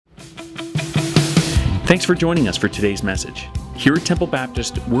Thanks for joining us for today's message. Here at Temple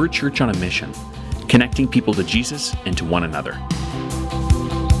Baptist, we're a church on a mission, connecting people to Jesus and to one another.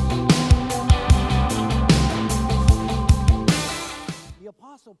 The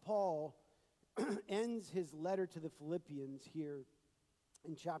Apostle Paul ends his letter to the Philippians here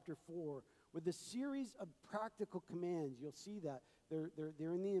in chapter 4 with a series of practical commands. You'll see that.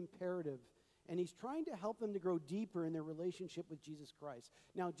 They're in the imperative. And he's trying to help them to grow deeper in their relationship with Jesus Christ.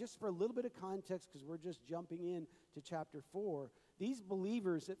 Now, just for a little bit of context, because we're just jumping in to chapter 4, these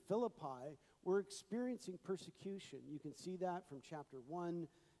believers at Philippi were experiencing persecution. You can see that from chapter 1.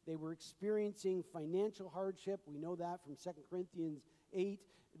 They were experiencing financial hardship. We know that from 2 Corinthians 8.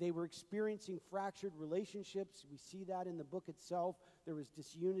 They were experiencing fractured relationships. We see that in the book itself. There was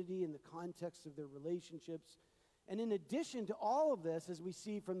disunity in the context of their relationships. And in addition to all of this, as we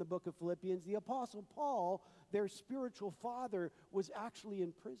see from the book of Philippians, the Apostle Paul, their spiritual father, was actually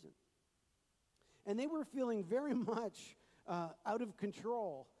in prison. And they were feeling very much out of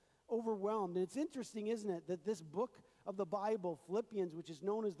control, overwhelmed. And it's interesting, isn't it, that this book of the Bible, Philippians, which is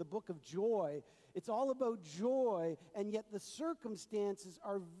known as the book of joy, it's all about joy, and yet the circumstances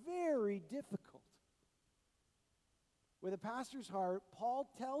are very difficult. With a pastor's heart, Paul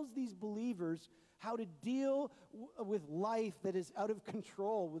tells these believers how to deal with life that is out of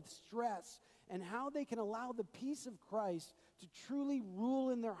control, with stress, and how they can allow the peace of Christ to truly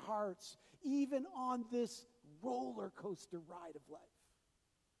rule in their hearts, even on this roller coaster ride of life.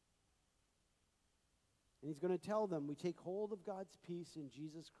 And he's going to tell them, we take hold of God's peace in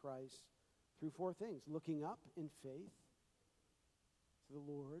Jesus Christ through 4 things: looking up in faith to the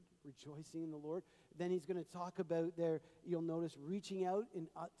Lord, rejoicing in the Lord. Then he's going to talk about you'll notice, reaching out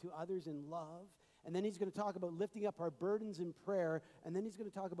to others in love. And then he's going to talk about lifting up our burdens in prayer. And then he's going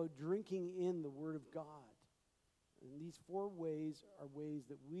to talk about drinking in the Word of God. And these 4 ways are ways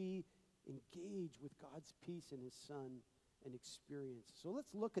that we engage with God's peace in His Son and experience. So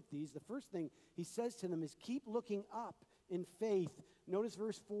let's look at these. The first thing he says to them is keep looking up in faith. Notice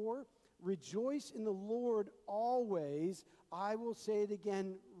verse 4. Rejoice in the Lord always. I will say it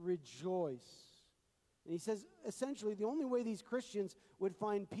again, rejoice. And he says, essentially, the only way these Christians would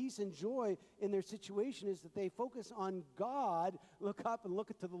find peace and joy in their situation is that they focus on God, look up and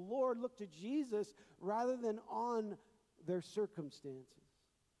look to the Lord, look to Jesus, rather than on their circumstances.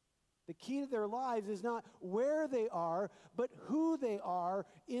 The key to their lives is not where they are, but who they are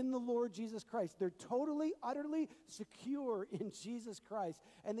in the Lord Jesus Christ. They're totally, utterly secure in Jesus Christ.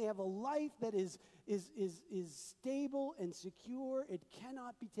 And they have a life that is stable and secure. It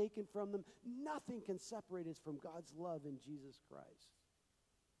cannot be taken from them. Nothing can separate us from God's love in Jesus Christ.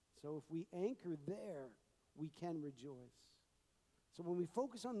 So if we anchor there, we can rejoice. So when we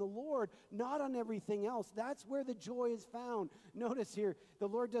focus on the Lord, not on everything else, that's where the joy is found. Notice here, the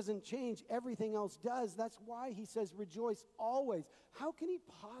Lord doesn't change. Everything else does. That's why he says rejoice always. How can he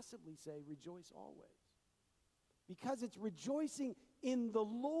possibly say rejoice always? Because it's rejoicing in the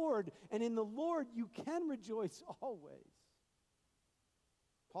Lord. And in the Lord, you can rejoice always.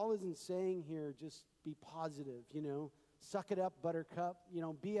 Paul isn't saying here just be positive, suck it up, buttercup,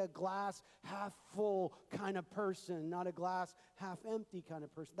 be a glass half full kind of person, not a glass half empty kind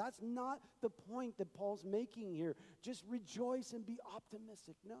of person. That's not the point that Paul's making here. Just rejoice and be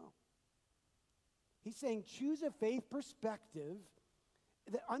optimistic. No. He's saying choose a faith perspective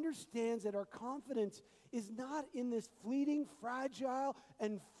that understands that our confidence is not in this fleeting, fragile,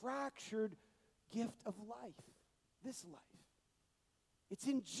 and fractured gift of life, this life. It's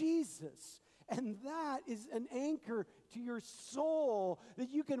in Jesus. And that is an anchor to your soul that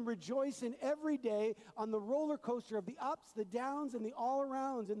you can rejoice in every day on the roller coaster of the ups, the downs, and the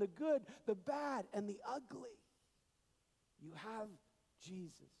all-arounds, and the good, the bad, and the ugly. You have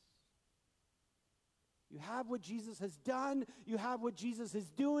Jesus. You have what Jesus has done. You have what Jesus is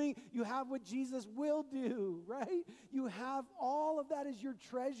doing. You have what Jesus will do, right? You have all of that as your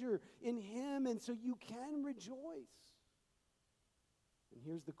treasure in Him, and so you can rejoice. And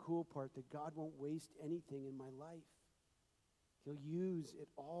here's the cool part, that God won't waste anything in my life. He'll use it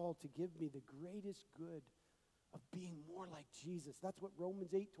all to give me the greatest good of being more like Jesus. That's what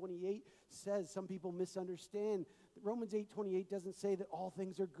Romans 8:28 says. Some people misunderstand. Romans 8:28 doesn't say that all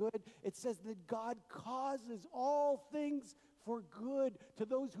things are good. It says that God causes all things for good to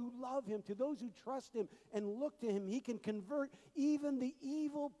those who love Him, to those who trust Him and look to Him. He can convert even the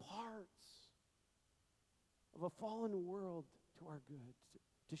evil parts of a fallen world to our good,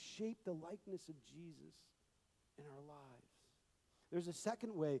 to shape the likeness of Jesus in our lives. There's a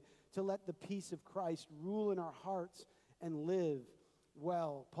second way to let the peace of Christ rule in our hearts and live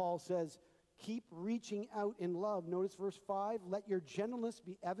well. Paul says, Keep reaching out in love. Notice verse 5, let your gentleness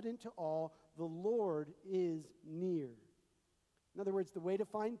be evident to all. The Lord is near. In other words, the way to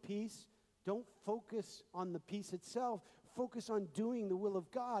find peace, don't focus on the peace itself. Focus on doing the will of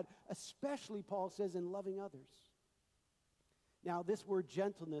God, especially, Paul says, in loving others. Now, this word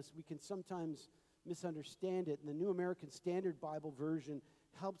gentleness, we can sometimes misunderstand it. And the New American Standard Bible version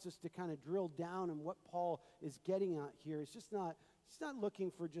helps us to kind of drill down on what Paul is getting at here. He's not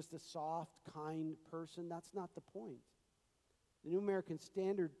looking for just a soft, kind person. That's not the point. The New American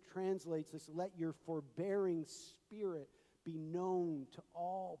Standard translates this, let your forbearing spirit be known to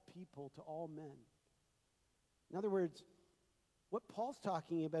all people, to all men. In other words, what Paul's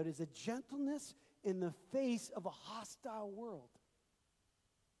talking about is a gentleness in the face of a hostile world.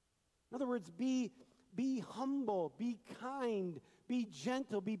 In other words, be humble, be kind, be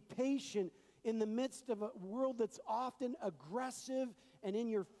gentle, be patient in the midst of a world that's often aggressive and in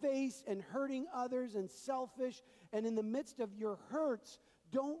your face and hurting others and selfish. And in the midst of your hurts,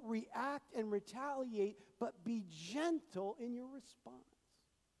 don't react and retaliate, but be gentle in your response,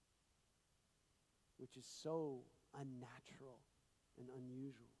 which is so unnatural and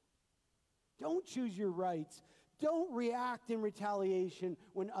unusual. Don't choose your rights. Don't react in retaliation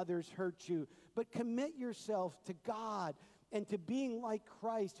when others hurt you, but commit yourself to God and to being like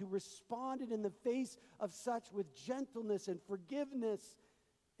Christ, who responded in the face of such with gentleness and forgiveness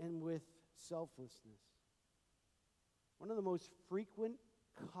and with selflessness. One of the most frequent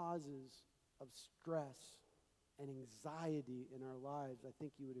causes of stress and anxiety in our lives, I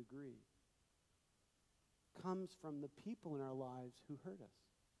think you would agree, comes from the people in our lives who hurt us.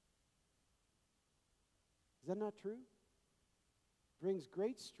 Is that not true? It brings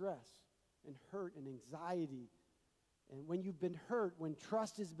great stress and hurt and anxiety. And when you've been hurt, when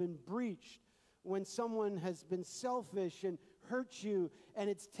trust has been breached, when someone has been selfish and hurt you, and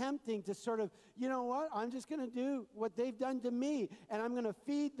it's tempting to sort of, you know what, I'm just going to do what they've done to me, and I'm going to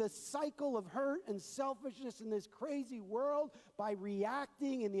feed the cycle of hurt and selfishness in this crazy world by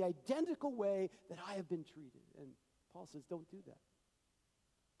reacting in the identical way that I have been treated. And Paul says, don't do that.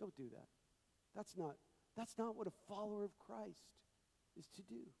 Don't do that. That's not what a follower of Christ is to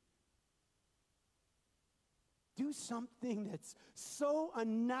do. Do something that's so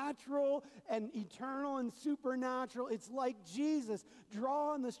unnatural and eternal and supernatural. It's like Jesus.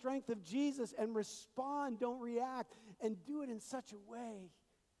 Draw on the strength of Jesus and respond. Don't react. And do it in such a way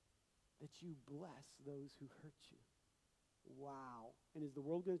that you bless those who hurt you. Wow. And is the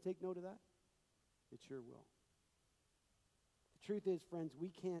world going to take note of that? It sure will. The truth is, friends, we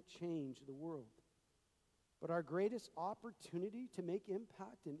can't change the world. But our greatest opportunity to make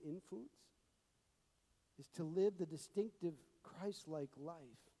impact and influence is to live the distinctive Christ-like life,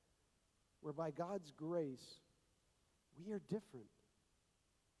 where by God's grace, we are different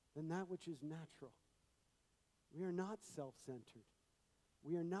than that which is natural. We are not self-centered.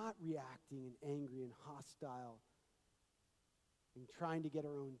 We are not reacting and angry and hostile and trying to get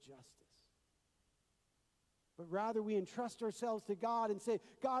our own justice. But rather we entrust ourselves to God and say,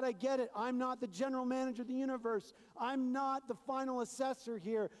 God, I get it. I'm not the general manager of the universe. I'm not the final assessor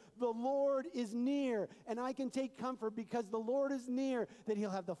here. The Lord is near, and I can take comfort because the Lord is near, that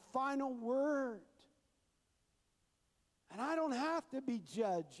he'll have the final word. And I don't have to be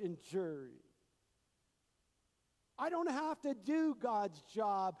judge and jury. I don't have to do God's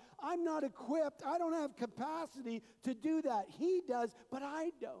job. I'm not equipped. I don't have capacity to do that. He does, but I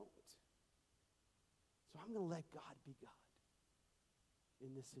don't. So I'm going to let God be God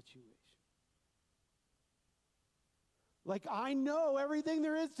in this situation. Like, I know everything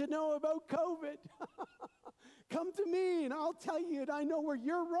there is to know about COVID. Come to me and I'll tell you, and I know where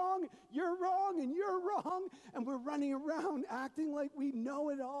you're wrong, and you're wrong, and we're running around acting like we know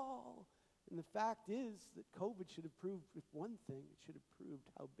it all. And the fact is that COVID should have proved one thing. It should have proved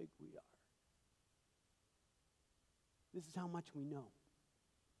how big we are. This is how much we know.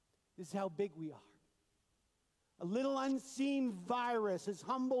 This is how big we are. A little unseen virus has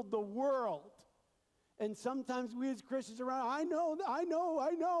humbled the world. And sometimes we as Christians are around, I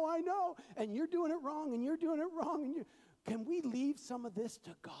know. And you're doing it wrong, and you're doing it wrong. And can we leave some of this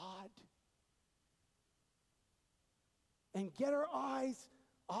to God? And get our eyes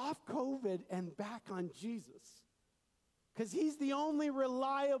off COVID and back on Jesus. Because he's the only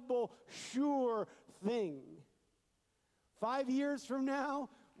reliable, sure thing. 5 years from now,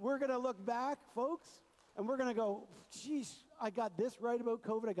 we're going to look back, folks, and we're going to go, geez, I got this right about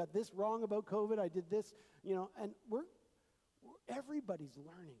COVID. I got this wrong about COVID. I did this, and everybody's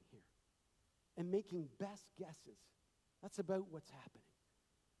learning here and making best guesses. That's about what's happening.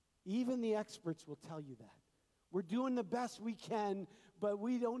 Even the experts will tell you that. We're doing the best we can, but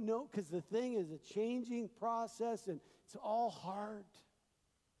we don't know, because the thing is a changing process and it's all hard.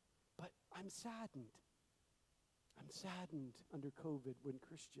 But I'm saddened. I'm saddened under COVID when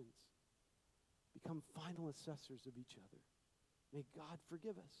Christians become final assessors of each other. May God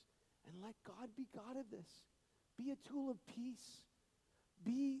forgive us. And let God be God of this. Be a tool of peace.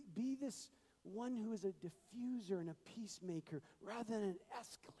 Be this one who is a diffuser and a peacemaker rather than an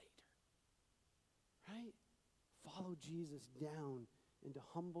escalator. Right? Follow Jesus down into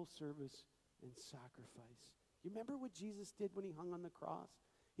humble service and sacrifice. You remember what Jesus did when he hung on the cross?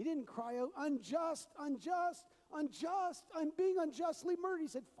 He didn't cry out, unjust, unjust, unjust, I'm being unjustly murdered. He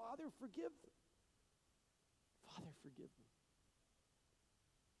said, Father, forgive them. Father, forgive them.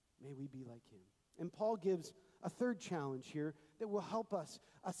 May we be like him. And Paul gives a third challenge here that will help us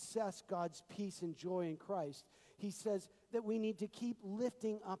assess God's peace and joy in Christ. He says that we need to keep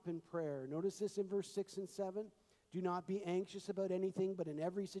lifting up in prayer. Notice this in verse 6 and 7. Do not be anxious about anything, but in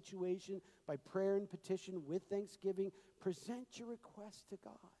every situation, by prayer and petition with thanksgiving, present your requests to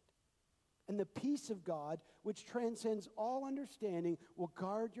God. And the peace of God, which transcends all understanding, will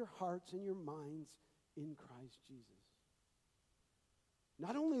guard your hearts and your minds in Christ Jesus.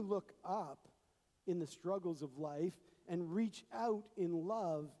 Not only look up in the struggles of life and reach out in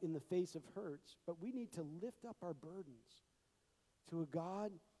love in the face of hurts, but we need to lift up our burdens to a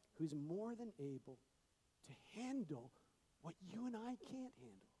God who's more than able to handle what you and I can't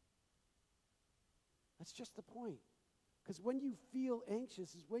handle. That's just the point. Because when you feel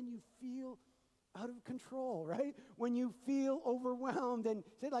anxious is when you feel out of control, right? When you feel overwhelmed and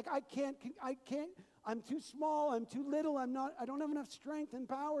say, like, I can't, I'm too small, I'm too little, I don't have enough strength and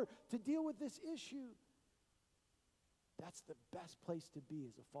power to deal with this issue. That's the best place to be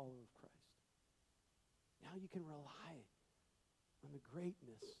as a follower of Christ. Now you can rely on the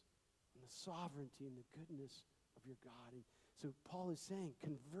greatness and the sovereignty and the goodness of your God. And so Paul is saying,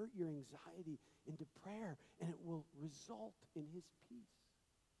 convert your anxiety into prayer, and it will result in his peace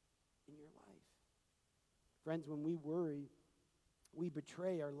in your life. Friends, when we worry, we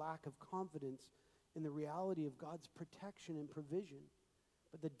betray our lack of confidence in the reality of God's protection and provision.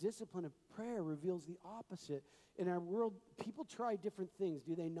 But the discipline of prayer reveals the opposite. In our world, people try different things,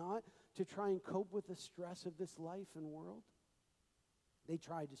 do they not, to try and cope with the stress of this life and world? They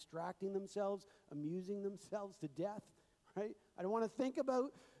try distracting themselves, amusing themselves to death, right? I don't want to think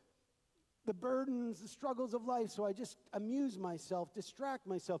about the burdens, the struggles of life, so I just amuse myself, distract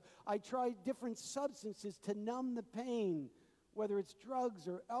myself. I try different substances to numb the pain, whether it's drugs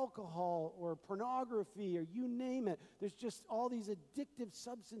or alcohol or pornography or you name it. There's just all these addictive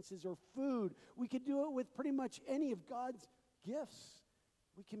substances or food. We could do it with pretty much any of God's gifts.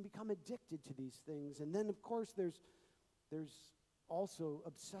 We can become addicted to these things. And then, of course, there's also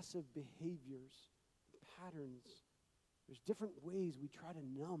obsessive behaviors, patterns. There's different ways we try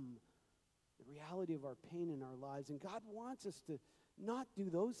to numb the reality of our pain in our lives. And God wants us to not do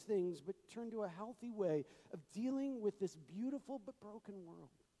those things, but turn to a healthy way of dealing with this beautiful but broken world.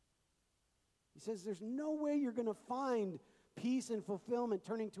 He says there's no way you're going to find peace and fulfillment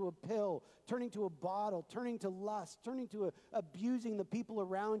turning to a pill, turning to a bottle, turning to lust, turning to abusing the people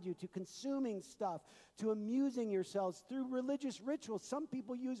around you, to consuming stuff, to amusing yourselves through religious rituals. Some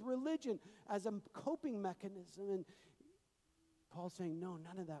people use religion as a coping mechanism. And Paul's saying, no,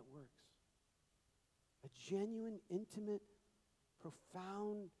 none of that works. A genuine, intimate,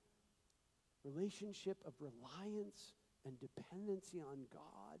 profound relationship of reliance and dependency on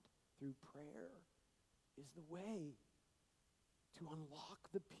God through prayer is the way to unlock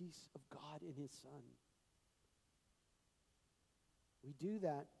the peace of God in his Son. We do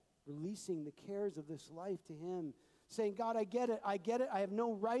that releasing the cares of this life to him, saying, God, I get it. I have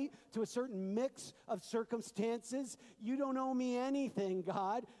no right to a certain mix of circumstances. You don't owe me anything,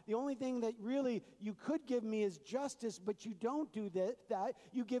 God. The only thing that really you could give me is justice, but you don't do that.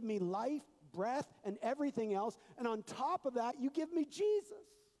 You give me life, breath, and everything else. And on top of that, you give me Jesus.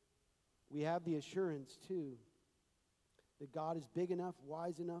 We have the assurance, too, that God is big enough,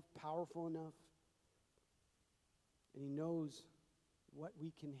 wise enough, powerful enough, and he knows what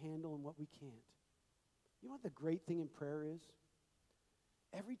we can handle and what we can't. You know what the great thing in prayer is?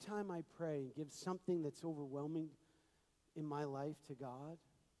 Every time I pray and give something that's overwhelming in my life to God,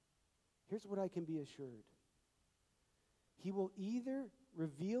 here's what I can be assured. He will either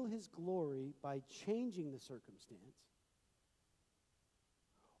reveal his glory by changing the circumstance,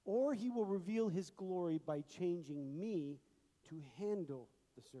 or he will reveal his glory by changing me to handle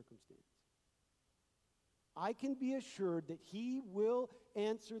the circumstance. I can be assured that he will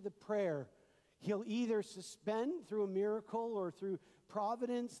answer the prayer. He'll either suspend through a miracle or through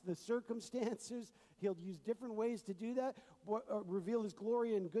providence the circumstances. He'll use different ways to do that, reveal his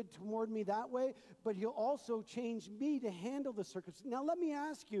glory and good toward me that way, but he'll also change me to handle the circumstances. Now let me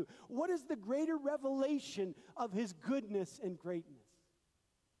ask you, what is the greater revelation of his goodness and greatness?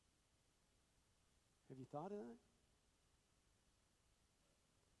 Have you thought of that?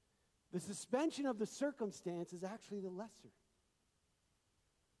 The suspension of the circumstance is actually the lesser.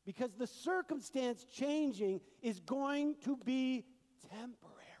 Because the circumstance changing is going to be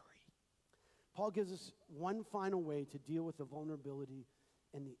temporary. Paul gives us one final way to deal with the vulnerability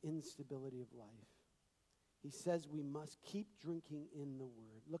and the instability of life. He says we must keep drinking in the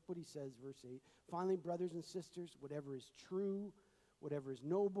Word. Look what he says, verse 8. Finally, brothers and sisters, whatever is true, whatever is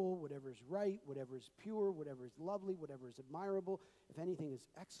noble, whatever is right, whatever is pure, whatever is lovely, whatever is admirable, if anything is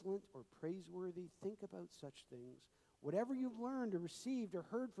excellent or praiseworthy, think about such things. Whatever you've learned or received or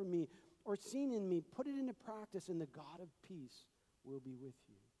heard from me or seen in me, put it into practice, and the God of peace will be with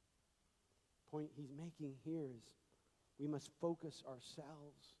you. The point he's making here is we must focus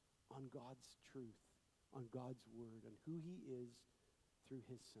ourselves on God's truth, on God's word, on who he is through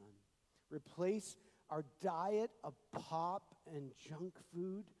his Son. Replace our diet of pop and junk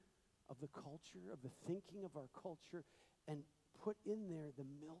food, of the culture, of the thinking of our culture, and put in there the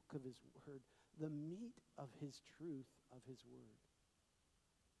milk of his word, the meat of his truth, of his word.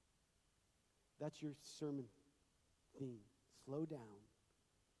 That's your sermon theme. Slow down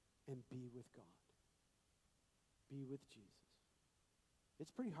and be with God. Be with Jesus.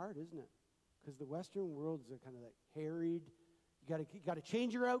 It's pretty hard, isn't it? Because the Western world is kind of like harried. You got to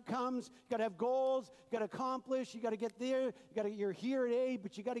change your outcomes. You got to have goals. You got to accomplish. You got to get there. You're here at A,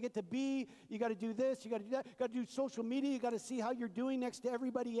 but you got to get to B. You got to do this. You got to do that. You got to do social media. You got to see how you're doing next to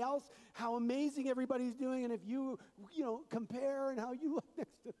everybody else, how amazing everybody's doing, and if you compare and how you look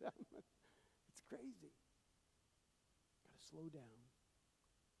next to them, it's crazy. Got to slow down.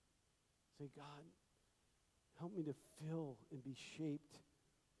 Say, God, help me to fill and be shaped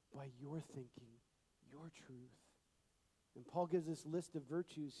by your thinking, your truth. And Paul gives this list of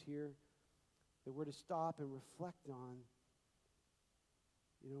virtues here that we're to stop and reflect on.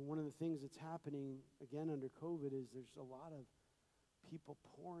 One of the things that's happening, again, under COVID is there's a lot of people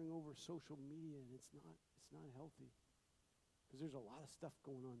poring over social media, and it's not healthy. Because there's a lot of stuff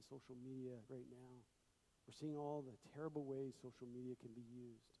going on social media right now. We're seeing all the terrible ways social media can be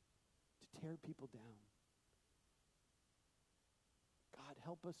used to tear people down. God,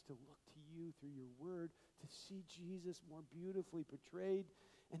 help us to look to you through your word, to see Jesus more beautifully portrayed,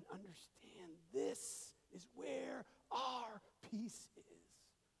 and understand this is where our peace is.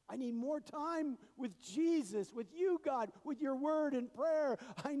 I need more time with Jesus, with you, God, with your word and prayer.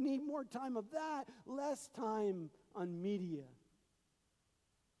 I need more time of that, less time on media.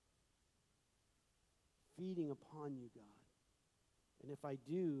 Feeding upon you, God. And if I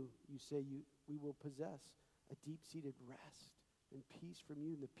do, you say we will possess a deep-seated rest and peace from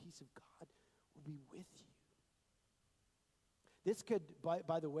you, and the peace of God will be with you. This could,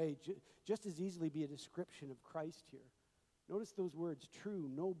 by the way, just as easily be a description of Christ here. Notice those words: true,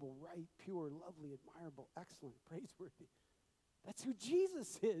 noble, right, pure, lovely, admirable, excellent, praiseworthy. That's who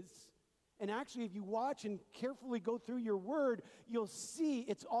Jesus is. And actually, if you watch and carefully go through your word, you'll see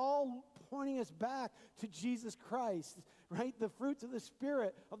it's all pointing us back to Jesus Christ, right? The fruits of the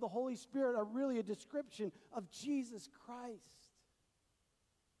Spirit, of the Holy Spirit, are really a description of Jesus Christ.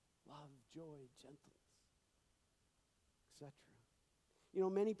 Love, joy, gentleness, etc.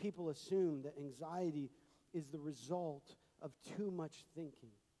 Many people assume that anxiety is the result of too much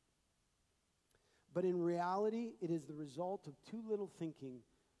thinking. But in reality, it is the result of too little thinking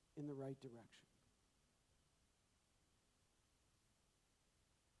in the right direction.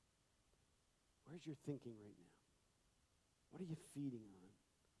 Where's your thinking right now? What are you feeding on?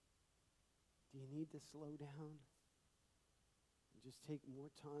 Do you need to slow down and just take more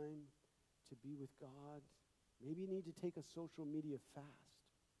time to be with God? Maybe you need to take a social media fast.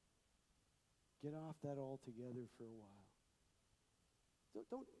 Get off that altogether for a while.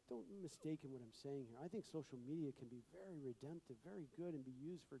 Don't mistake what I'm saying here. I think social media can be very redemptive, very good, and be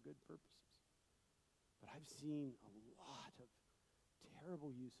used for good purposes. But I've seen a lot of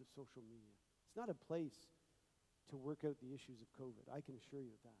terrible use of social media. It's not a place to work out the issues of COVID. I can assure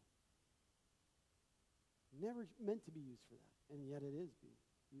you of that. Never meant to be used for that, and yet it is being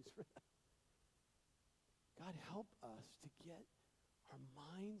used for that. God, help us to get our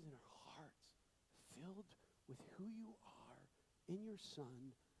minds and our hearts filled with who you are in your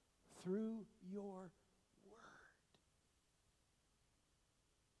Son through your word.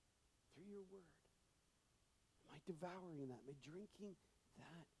 Through your word. Am I devouring that? Am I drinking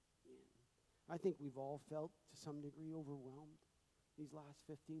that in? I think we've all felt to some degree overwhelmed these last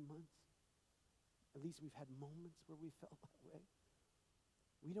 15 months. At least we've had moments where we felt that way.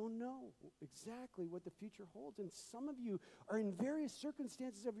 We don't know exactly what the future holds. And some of you are in various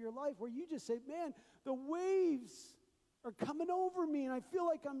circumstances of your life where you just say, man, the waves are coming over me and I feel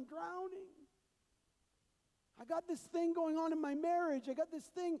like I'm drowning. I got this thing going on in my marriage. I got this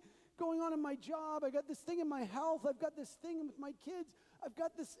thing going on in my job. I got this thing in my health. I've got this thing with my kids. I've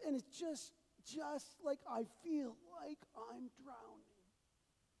got this, and it's just like I feel like I'm drowning.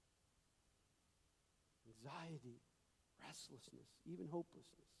 Anxiety, restlessness, even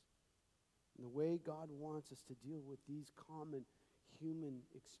hopelessness. And the way God wants us to deal with these common human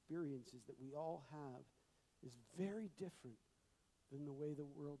experiences that we all have is very different than the way the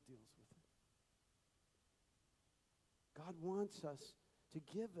world deals with it. God wants us to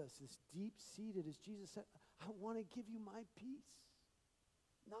give us this deep-seated, as Jesus said, I want to give you my peace,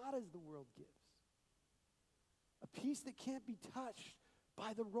 not as the world gives. A peace that can't be touched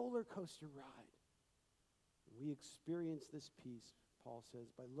by the roller coaster ride. We experience this peace, Paul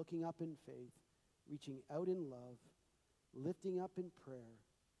says, by looking up in faith, reaching out in love, lifting up in prayer,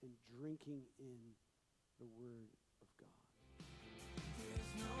 and drinking in the Word of God.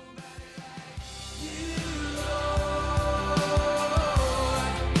 There's nobody like you, Lord.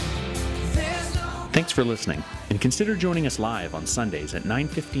 There's no... Thanks for listening, and consider joining us live on Sundays at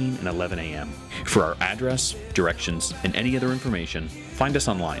 9:15 and 11 a.m. For our address, directions, and any other information, find us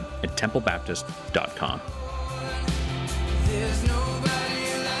online at templebaptist.com. There's no